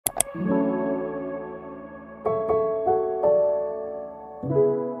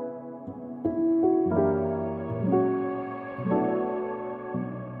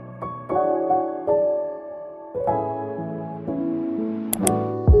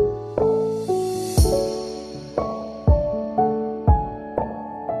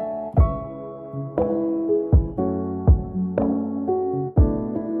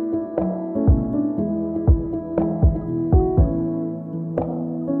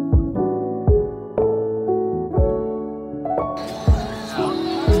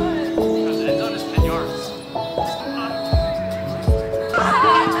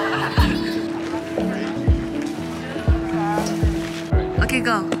Okay,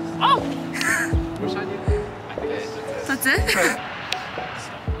 go. Oh! That's it?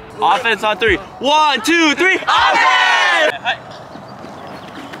 Offense on 3. 1, 2, 3. Offense!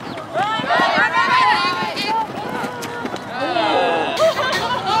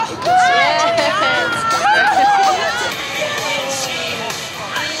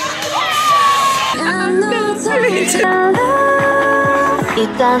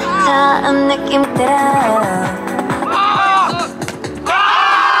 일단 다음 느낌대로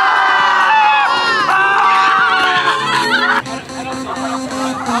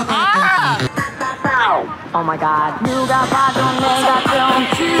Oh my god. 누가 봐도 내가 좀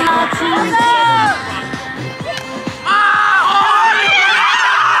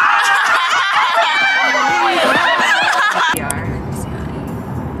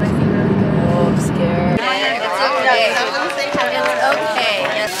I'm scared. It's okay. It's okay.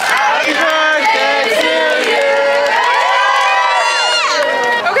 Happy birthday to you!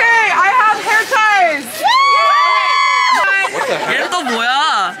 Okay, I have hair ties. What the heck? 얘는 또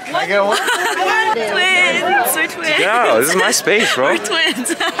뭐야? Can I get one? Twins. We're twins. Yeah, this is my space, bro. We're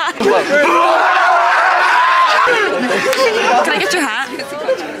twins. Can I get your hat?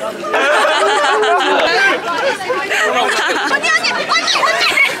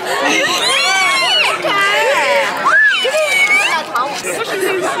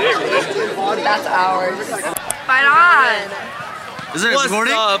 That's ours. Fight on. Is it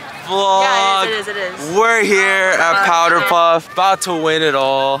recording? What's up, Yeah, vlog? it is. We're here at Powderpuff, about to win it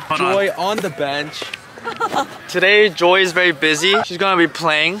all. Joy on the bench. Today, Joy is very busy. She's gonna be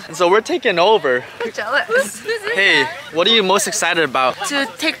playing, and so we're taking over. I'm jealous. Hey, what are you most excited about? To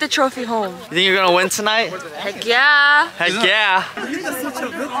take the trophy home. You think you're gonna win tonight? Heck yeah. Heck yeah.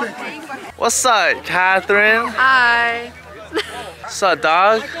 What's up, Catherine? Hi. What's up,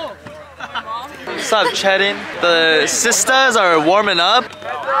 dog? What's up, Cheddin? The sisters are warming up.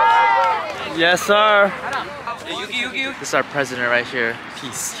 Yes, sir. This is our president right here.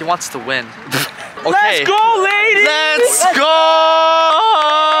 Peace. He wants to win. Okay. Let's go, ladies! Let's go!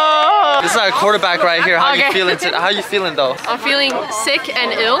 This is our quarterback right here. How you feeling? How you feeling though? I'm feeling sick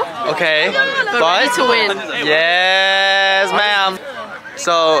and ill, Okay. but ready to win. Yes, ma'am.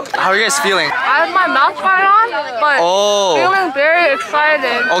 So, how are you guys feeling? I have my mouth guard on, but feeling very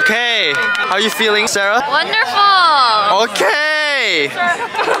excited. Okay. How are you feeling, Sarah? Wonderful. Okay.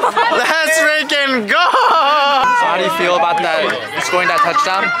 Let's freaking go. So how do you feel about that? Scoring that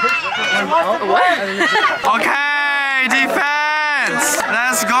touchdown? What? Okay, defense.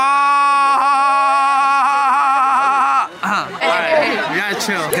 Let's go. We gotta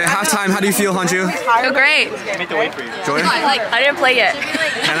chill. Okay, halftime, how do you feel, Hanju? I feel great. Joy? I didn't play yet.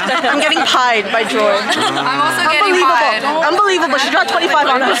 Hannah? I'm getting pied by Joy. I'm also getting pied. Unbelievable. She dropped 25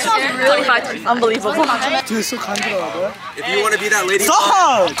 on us. 25. Unbelievable. If you want to be that lady,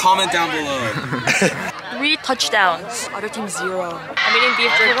 comment down below. 3 touchdowns. Other team 0. I'm eating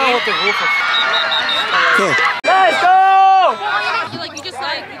beef jerky. Cool. Let's go. You just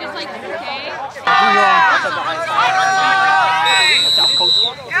like,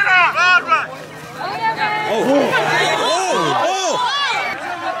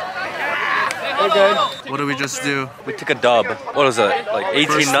 okay. What did we just do? We took a dub. What was that? Like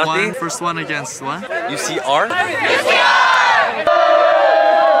 18-0? First one against what? UCR?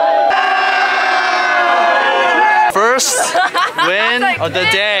 First win of the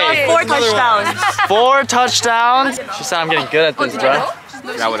day. 4 touchdowns. 4 touchdowns. She said I'm getting good at this, bro.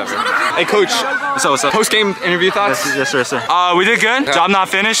 Yeah, whatever. Hey, coach. What's up? Post-game interview thoughts? Yes, sir, yes, sir. We did good. Job not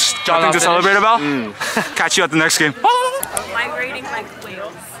finished. Nothing to celebrate about. Catch you at the next game. Migrating like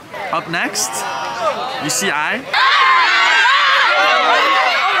whales. Up next, UCI.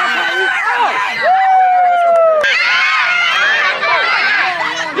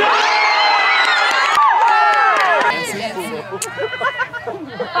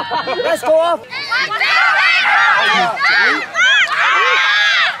 Let's go up.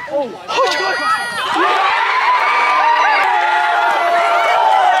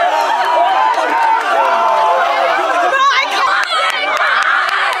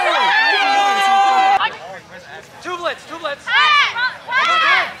 Two blitz.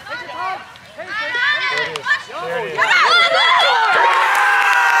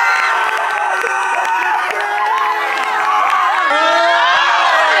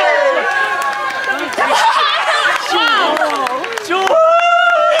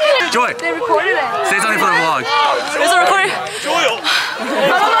 Joy. They recorded it. Say something for the vlog. There's a recording.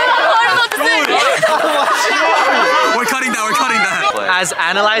 We're cutting that. As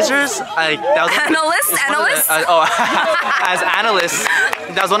analyzers, like that was Analysts? as analysts,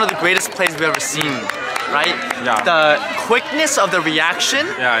 that was one of the greatest plays we've ever seen. right? Yeah. The quickness of the reaction,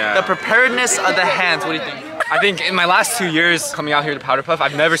 Yeah. the preparedness of the hands. What do you think? I think in my last 2 years coming out here to powderpuff,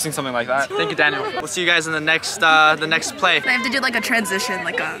 I've never seen something like that. Thank you, Daniel. We'll see you guys in the next play. I have to do like a transition,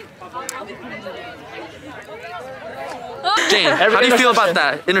 like a... Jane, how do you feel about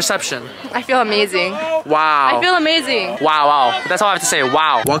that interception? I feel amazing. Wow. I feel amazing. Wow. That's all I have to say.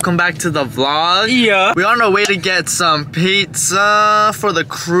 Wow. Welcome back to the vlog. Yeah. We're on our way to get some pizza for the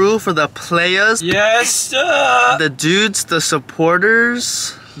crew, for the players. Yes. The dudes, the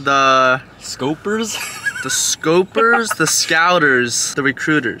supporters, the Scopers. the scopers, the scouters, the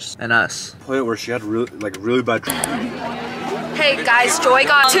recruiters, and us. Play where she had really bad. Hey guys, Joy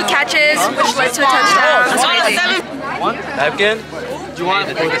got 2 catches, which led to a touchdown. That's amazing. Napkin? Do you want?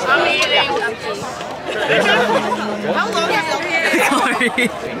 Sorry.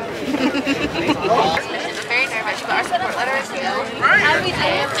 Very nervous, but our support letter is new. How do we do? I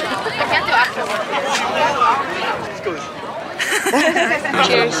can't do afterwards.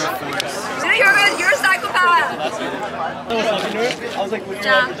 Cheers. You're a psychopath.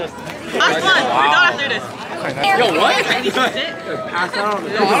 Last one. We're done after this. Yo, what? Pass out. Yo,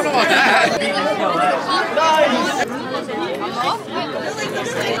 I don't know about that.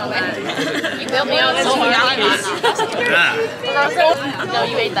 You built me on so hard. No,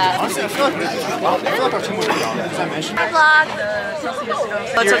 you ate that.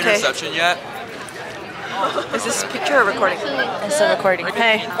 That's okay. Interception yet? Is this picture or recording? It's a recording.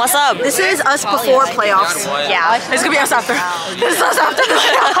 Hey, what's up? This is us before playoffs. Yeah, it's gonna be us after. This is us after the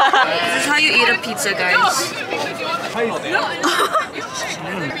playoffs. This is how you eat a pizza, guys.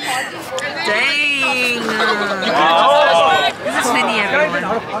 Dang. This is Vinny, everyone.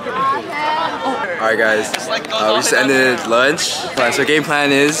 Alright guys, we just ended lunch. So game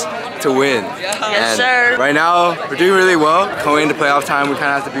plan is to win. Yes, sir. Right now, we're doing really well. Going into playoff time, we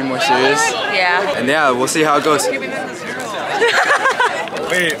kind of have to be more serious. Yeah. And yeah, we'll see how it goes. Wait,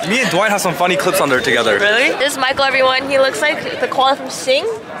 me and Dwight have some funny clips on there together. Really? This is Michael, everyone. He looks like the koala from Sing.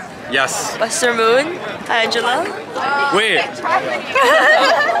 Yes. Buster Moon. Angela. Wait.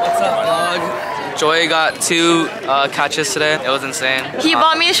 Joy got 2 catches today. It was insane. He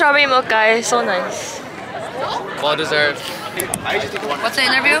bought me strawberry milk, guys. So nice. Well deserved. What's the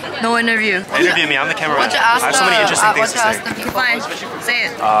interview? No interview. Interview me, I'm the cameraman. What'd you ask I have so many interesting things to say. Fine. Say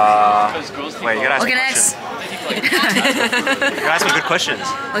it. Wait, you gotta ask me Okay, questions. next. You gotta ask me good questions.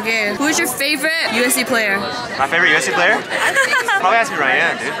 Okay. Who's your favorite USC player? My favorite USC player? Probably has to be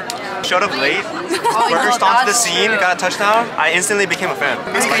Ryan, dude. Showed up late, burger stomped to the scene, got a touchdown. I instantly became a fan.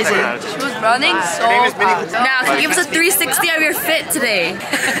 That's my second attitude. She was running so fast. Now, can you give us a 360 of your fit today?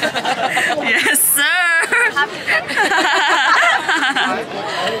 Yes, sir.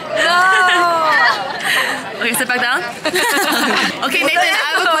 No. Okay, sit back down. Okay, Nathan,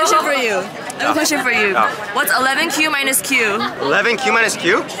 I have a question for you. What's 11Q minus Q? 11Q minus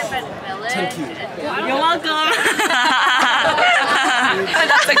Q? 10Q. You're welcome.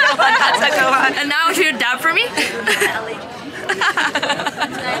 That's a good one. And now would you dab for me?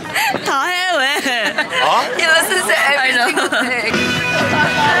 He listens to every single thing.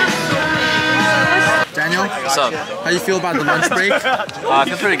 Daniel, What's up? how do you feel about the lunch break? I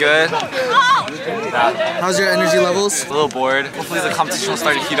feel pretty good. How's your energy levels? A little bored. Hopefully the competition will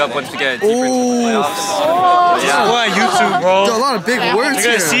start to heat up once we get deeper into the playoffs. Yeah. What on YouTube, bro? There's a lot of big words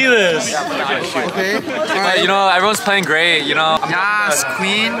You're gonna see this. Okay. But you know, everyone's playing great, you know. Yes,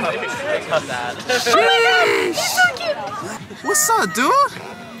 queen. What's up, dude?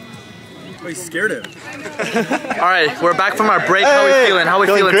 Oh, you scared him. All right, we're back from our break. How we feeling? How we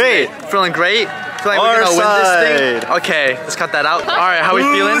feeling great. today? Feeling great? Feel like we're gonna win this thing? Okay, let's cut that out. All right, how we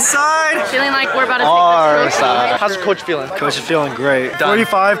feeling? Feeling like we're about to take this. How's the coach feeling? Coach is feeling great. Done.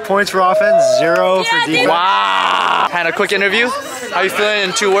 45 points for offense, 0 for defense. Wow! And a quick interview. How you feeling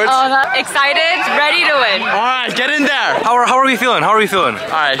in 2 words? Excited, ready to win. All right, get in there. How are we feeling? How are we feeling? All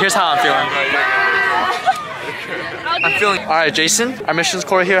right, here's how I'm feeling. I'm feeling. All right, Jason, our missions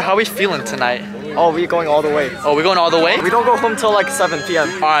core here. How are we feeling tonight? Oh, we're going all the way. Oh, we're going all the way? We don't go home till like 7 p.m.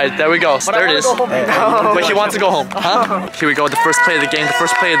 All right, there we go. So there it is. But he wants to go home, huh? Here we go. The first play of the game. The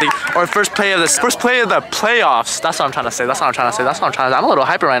first play of the first play of the playoffs. That's what I'm trying to say. I'm a little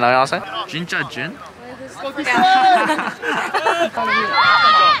hyper right now. You know what I'm saying? Jinja Jin. That's the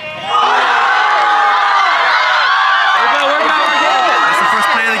first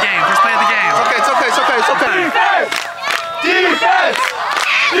play of the game. It's okay. Defense!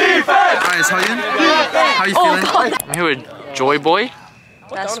 Alright, Seohyun, how you feeling? I'm here with Joy Boy.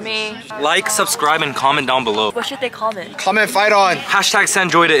 That's me. Like, subscribe, and comment down below. What should they comment? Comment fight on. Hashtag send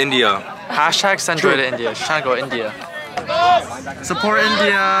Joy to India. Hashtag send Joy to India. She's trying to go to India. Support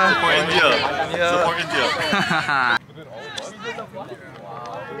India. Support India. Support India.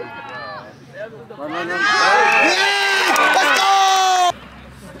 Let's go!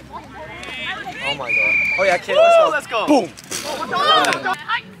 Oh my god. Oh yeah, kid, let's go. Boom!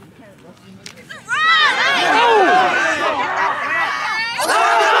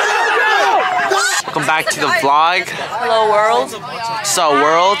 Welcome back to the vlog. Hello world. So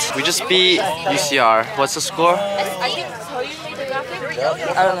world, we just beat UCR. What's the score? I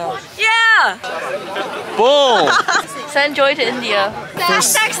don't know. Yeah! Boom! Send joy to India.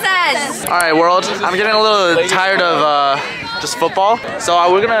 Texas! Alright world, I'm getting a little tired of just football. So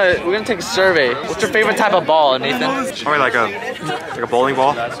we're gonna take a survey. What's your favorite type of ball, Nathan? Probably like a bowling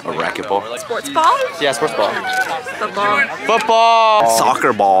ball. A racquetball. Sports ball? Yeah, sports ball. Football. Football!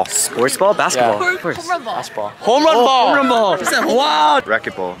 Soccer ball. Sports ball, basketball. Yeah. Home run ball. Basketball. Home run ball! Home run ball. Wow!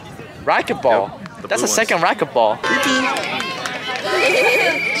 Racquetball. Racquetball. Yep, That's blue a second racquetball.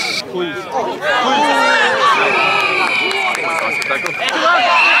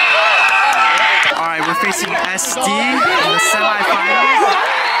 Alright, we're facing SD in the semifinals.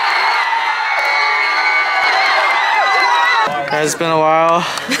 Guys, it's been a while.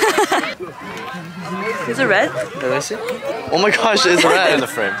 Is it red? Let me see. Oh my gosh, it's red. In the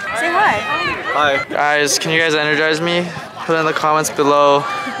frame. Say hi. Hi. Guys, can you guys energize me? Put in the comments below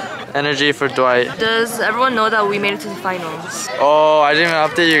energy for Dwight. Does everyone know that we made it to the finals? Oh, I didn't even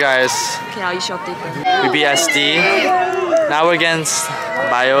update you guys. Okay, now you should update them. We beat SD. Now we're against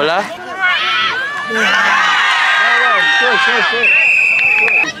Biola.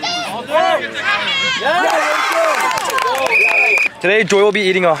 Today, Joy will be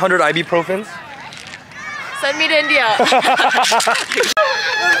eating 100 ibuprofens. Send me to India.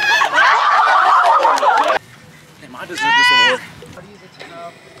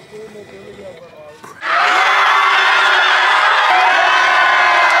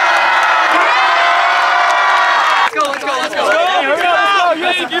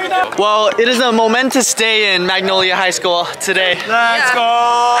 Well, it is a momentous day in Magnolia High School today. Let's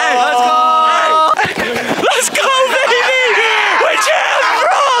go! Hey, let's go! Let's go, baby! We're champs,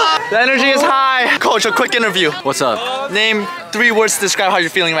 bro! The energy is high. Coach, a quick interview. What's up? Name 3 words to describe how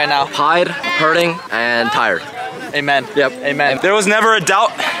you're feeling right now. Pied, hurting, and tired. Amen. Yep. Amen. There was never a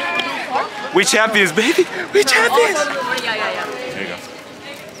doubt. We champions, baby. We champions. There you go.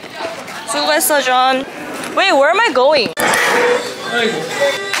 수고했어, John. Wait, where am I going?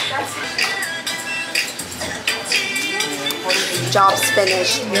 Job's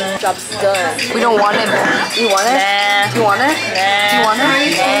finished. Job's done. We don't want it. You want it? Nah. Do you want it? Nah. Do you want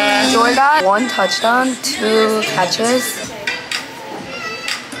it? Nah. Joy got 1 touchdown, 2 catches.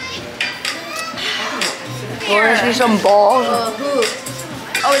 We're gonna see some balls.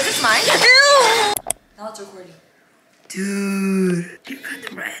 Oh, is this mine? Now it's recording. Dude, you got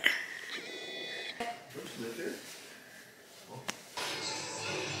the red.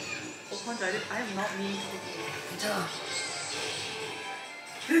 I have not mean 괜찮아.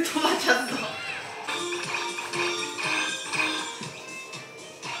 또 맞췄어.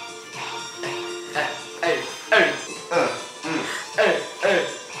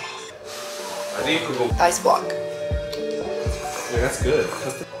 Nice block. Yeah, that's good.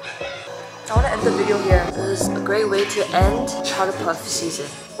 I want to end the video here. It was a great way to end powderpuff season.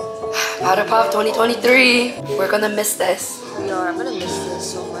 Powderpuff 2023. We're gonna miss this. We are. I'm gonna miss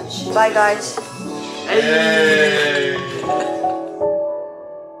this so much. Bye, guys. Hey.